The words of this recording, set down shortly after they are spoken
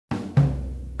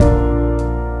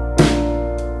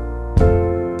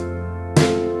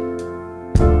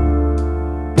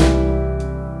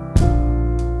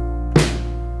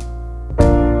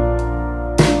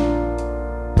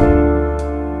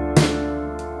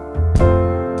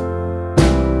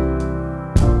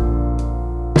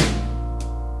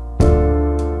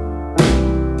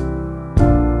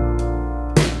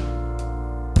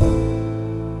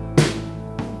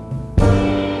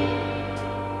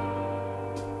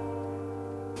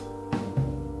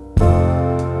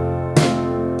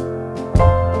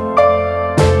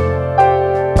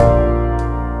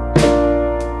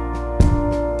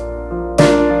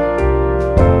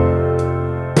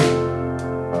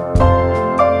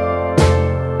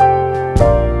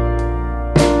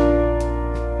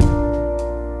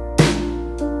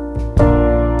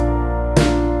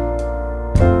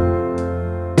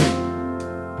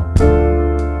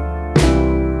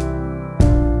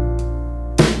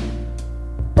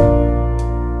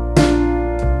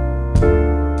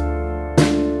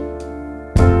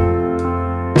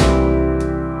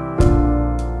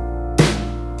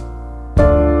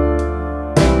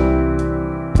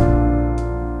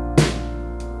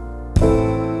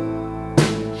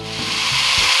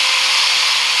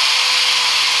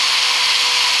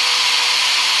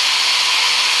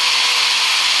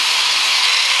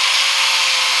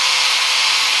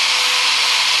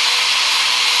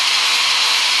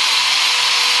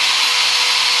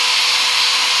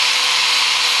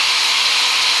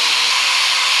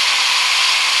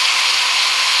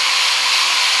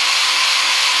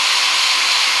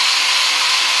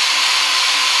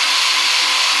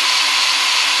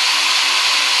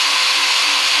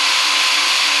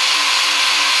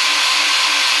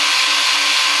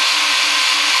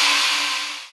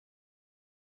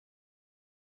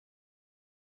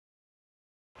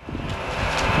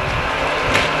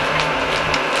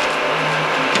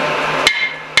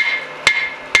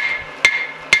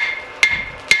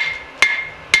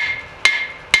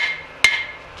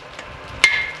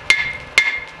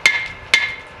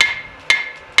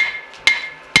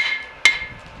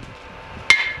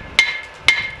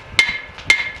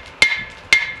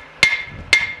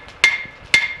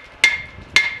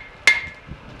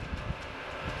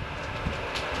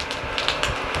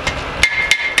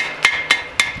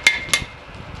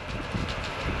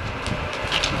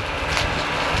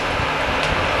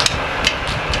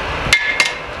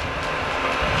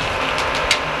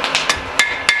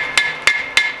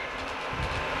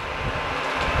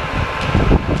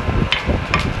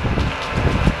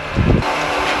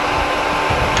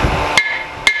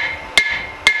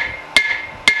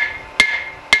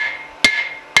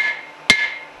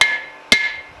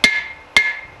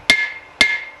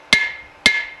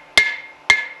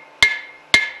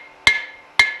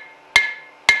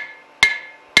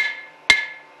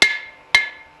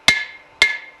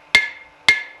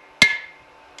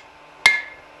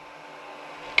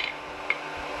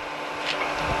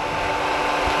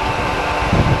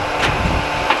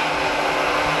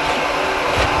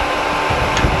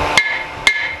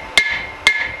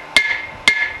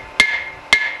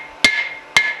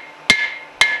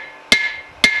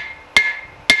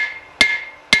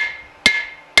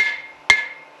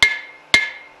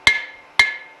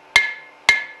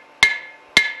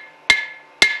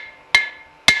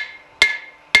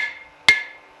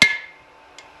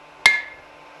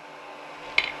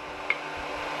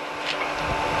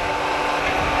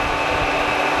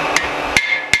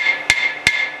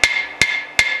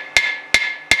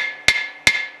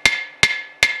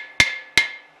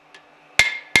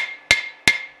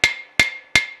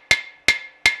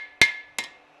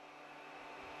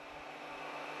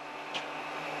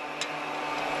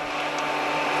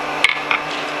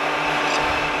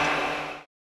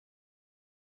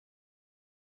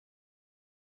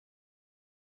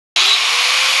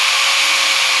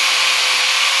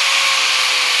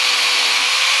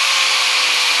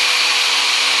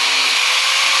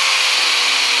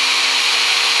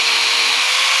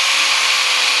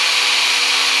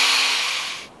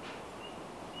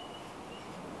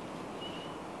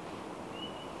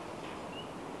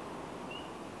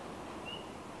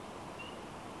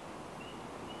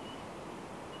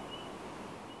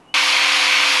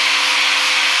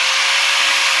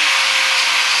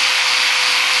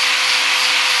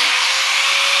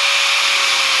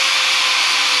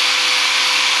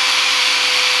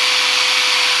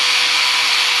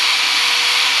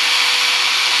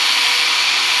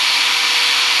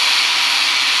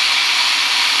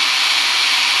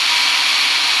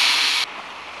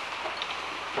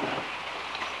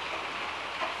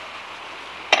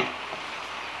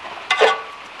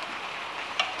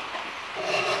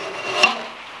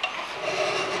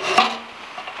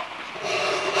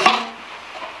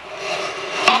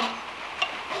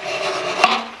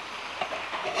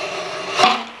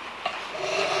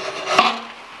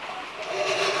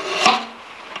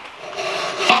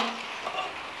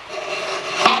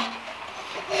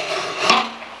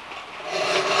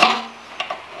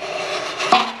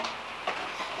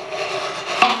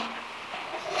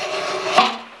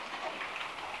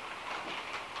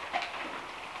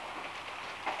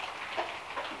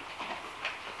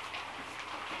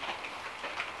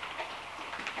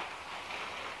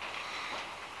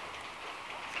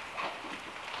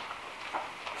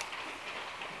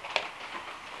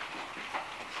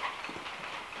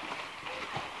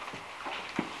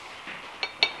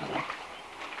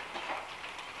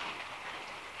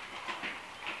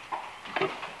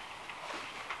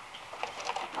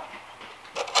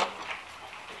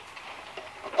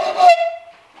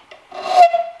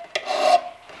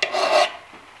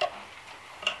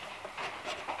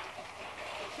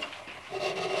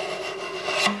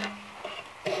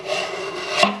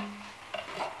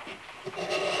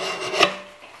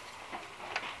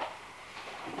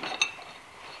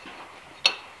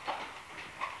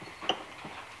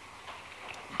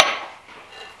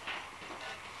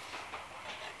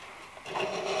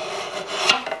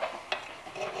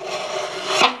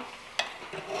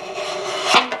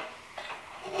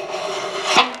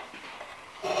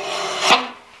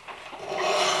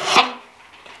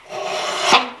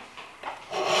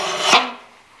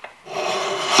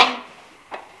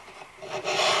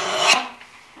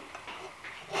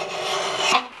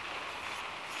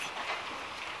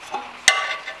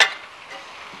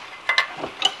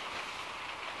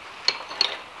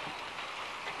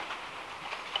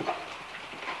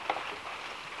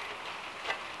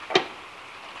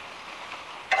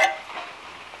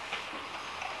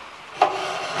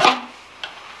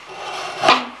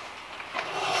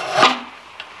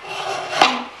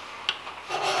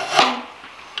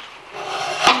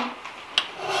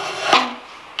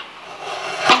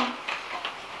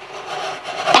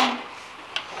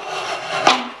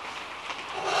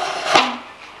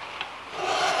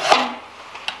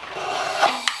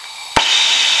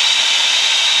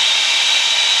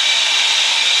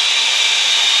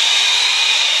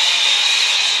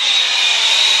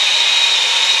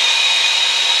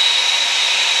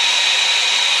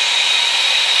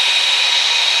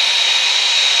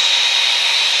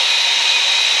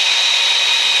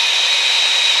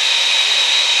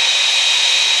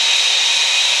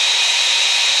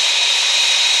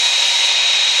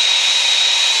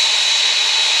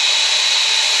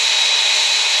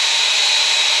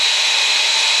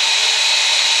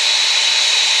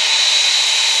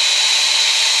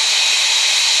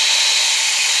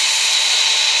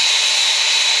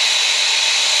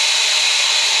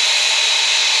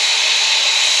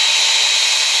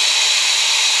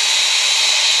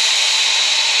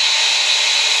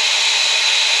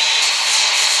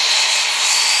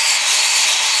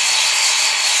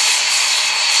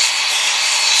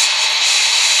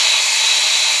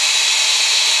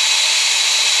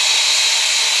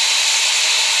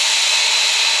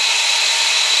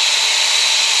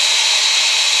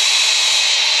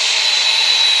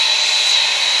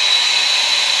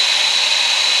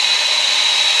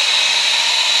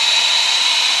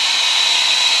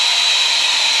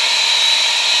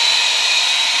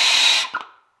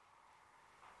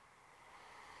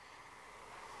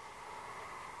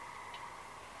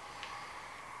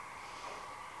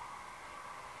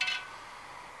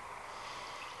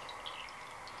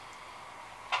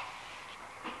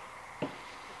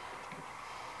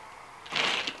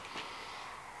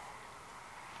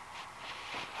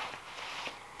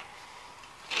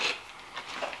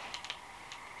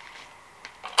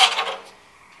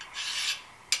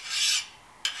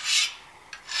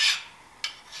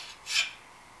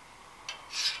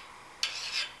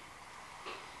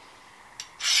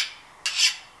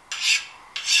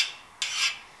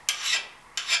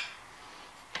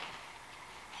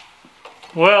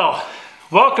Well,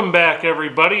 welcome back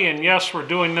everybody, and yes, we're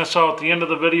doing this all at the end of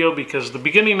the video because the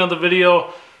beginning of the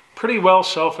video, pretty well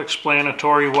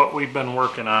self-explanatory what we've been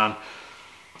working on.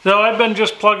 So I've been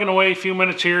just plugging away a few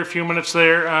minutes here, a few minutes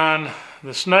there on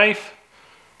this knife.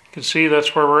 You can see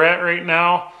that's where we're at right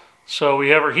now. So we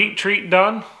have our heat treat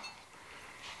done.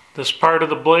 This part of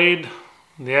the blade,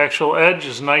 the actual edge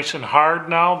is nice and hard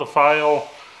now. The file,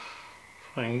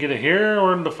 if I can get it here,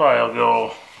 where did the file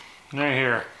go? Right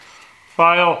here.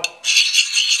 File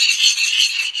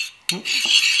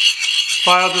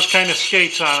just kind of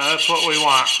skates on it. That's what we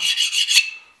want.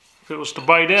 If it was to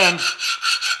bite in,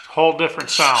 whole different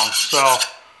sound.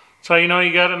 So you know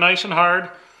you got it nice and hard.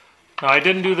 Now, I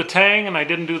didn't do the tang and I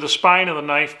didn't do the spine of the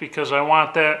knife because I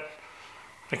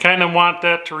kind of want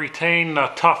that to retain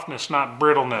toughness, not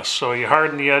brittleness. So you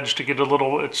harden the edge to get a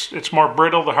little, it's more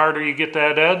brittle the harder you get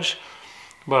that edge.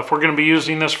 But if we're going to be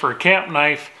using this for a camp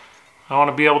knife, I want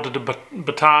to be able to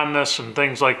baton this and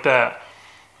things like that.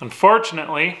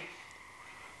 Unfortunately,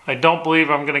 I don't believe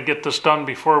I'm going to get this done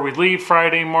before we leave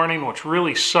Friday morning, which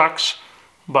really sucks.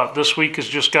 But this week has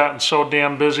just gotten so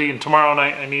damn busy, and tomorrow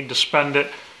night I need to spend it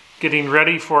getting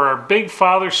ready for our big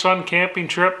father-son camping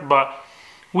trip. But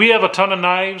we have a ton of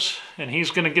knives, and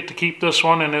he's going to get to keep this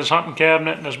one in his hunting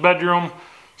cabinet in his bedroom.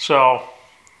 So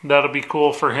that'll be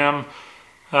cool for him.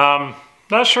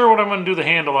 Not sure what I'm going to do the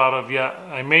handle out of yet.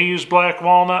 I may use black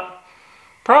walnut.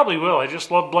 Probably will. I just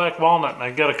love black walnut. And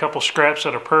I've got a couple scraps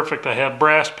that are perfect. I have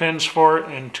brass pins for it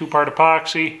and 2-part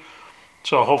epoxy.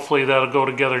 So hopefully that'll go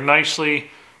together nicely.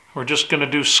 We're just going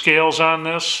to do scales on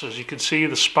this. As you can see,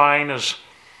 the spine is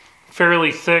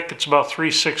fairly thick. It's about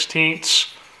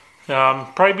 3/16.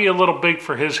 Probably be a little big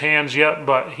for his hands yet,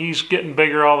 but he's getting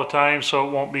bigger all the time, so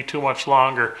it won't be too much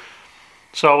longer.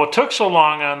 So what took so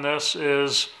long on this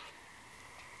is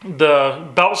the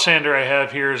belt sander I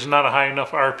have here is not a high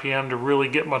enough RPM to really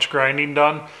get much grinding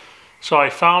done. So I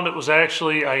found it was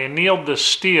actually, I annealed this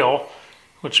steel,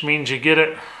 which means you get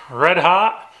it red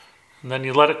hot and then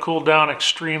you let it cool down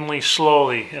extremely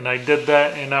slowly. And I did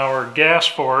that in our gas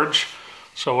forge.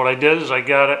 So what I did is I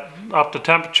got it up to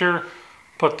temperature,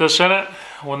 put this in it.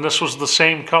 When this was the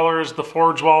same color as the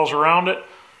forge walls around it,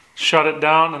 shut it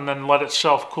down and then let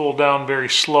itself cool down very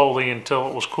slowly until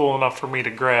it was cool enough for me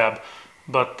to grab.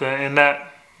 But and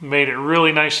that made it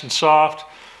really nice and soft.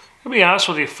 To be honest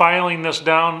with you, filing this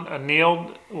down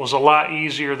annealed was a lot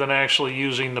easier than actually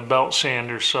using the belt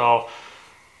sander. So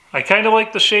I kind of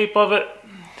like the shape of it.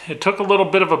 It took a little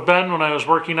bit of a bend when I was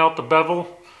working out the bevel.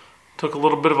 Took a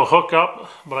little bit of a hook up,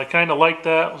 but I kind of like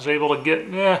that. Was able to get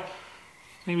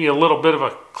maybe a little bit of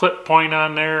a clip point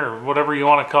on there, or whatever you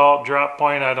want to call it, drop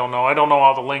point. I don't know. I don't know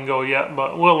all the lingo yet,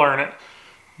 but we'll learn it.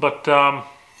 But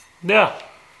yeah.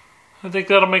 I think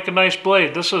that'll make a nice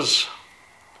blade. This is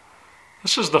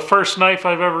the first knife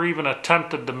I've ever even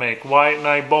attempted to make. Wyatt and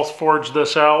I both forged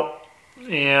this out,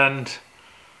 and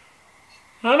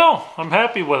I don't know, I'm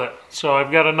happy with it. So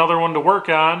I've got another one to work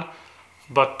on,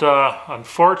 but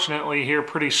unfortunately here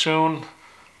pretty soon,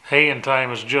 haying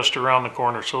time is just around the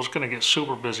corner, so it's going to get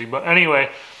super busy. But anyway,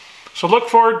 so look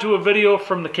forward to a video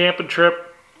from the camping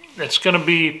trip. It's going to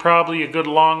be probably a good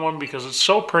long one because it's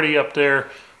so pretty up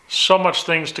there. So much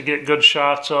things to get good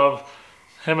shots of.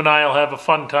 Him and I will have a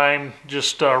fun time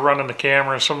just running the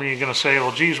camera. Some of you are going to say,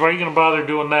 well, geez, why are you going to bother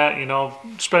doing that? You know,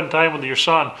 spend time with your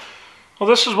son. Well,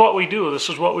 this is what we do. This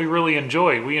is what we really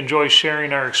enjoy. We enjoy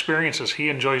sharing our experiences. He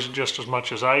enjoys it just as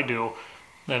much as I do.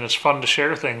 And it's fun to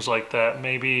share things like that.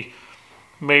 Maybe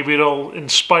it'll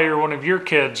inspire one of your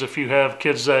kids, if you have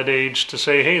kids that age, to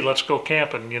say, hey, let's go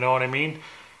camping. You know what I mean?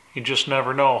 You just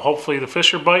never know. Hopefully the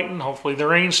fish are biting. Hopefully the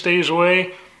rain stays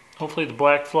away. Hopefully the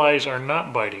black flies are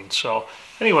not biting. So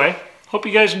anyway, hope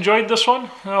you guys enjoyed this one,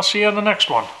 and I'll see you on the next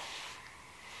one.